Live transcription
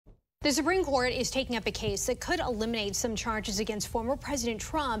The Supreme Court is taking up a case that could eliminate some charges against former President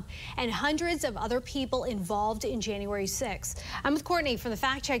Trump and hundreds of other people involved in January 6th. I'm with Courtney from the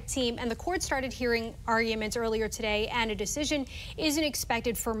Fact Check team, and the court started hearing arguments earlier today, and a decision isn't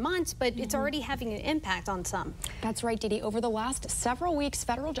expected for months, but it's already having an impact on some. That's right, Didi. Over the last several weeks,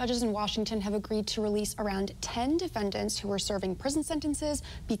 federal judges in Washington have agreed to release around 10 defendants who are serving prison sentences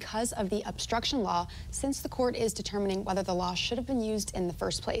because of the obstruction law, since the court is determining whether the law should have been used in the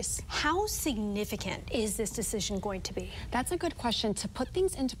first place. How significant is this decision going to be? That's a good question. To put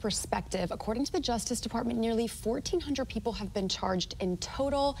things into perspective, according to the Justice Department, nearly 1,400 people have been charged in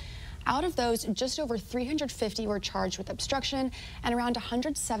total. Out of those, just over 350 were charged with obstruction, and around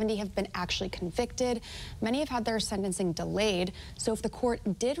 170 have been actually convicted. Many have had their sentencing delayed. So if the court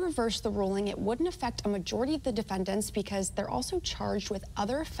did reverse the ruling, it wouldn't affect a majority of the defendants because they're also charged with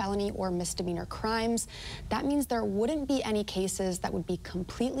other felony or misdemeanor crimes. That means there wouldn't be any cases that would be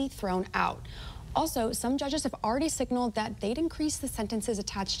completely thrown out. Also, some judges have already signaled that they'd increase the sentences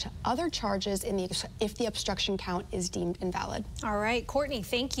attached to other charges if the obstruction count is deemed invalid. All right, Courtney,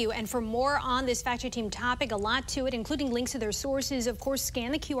 thank you. And for more on this Fact Check team topic, a lot to it, including links to their sources, of course,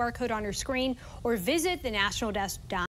 scan the QR code on your screen or visit the nationaldesk.com.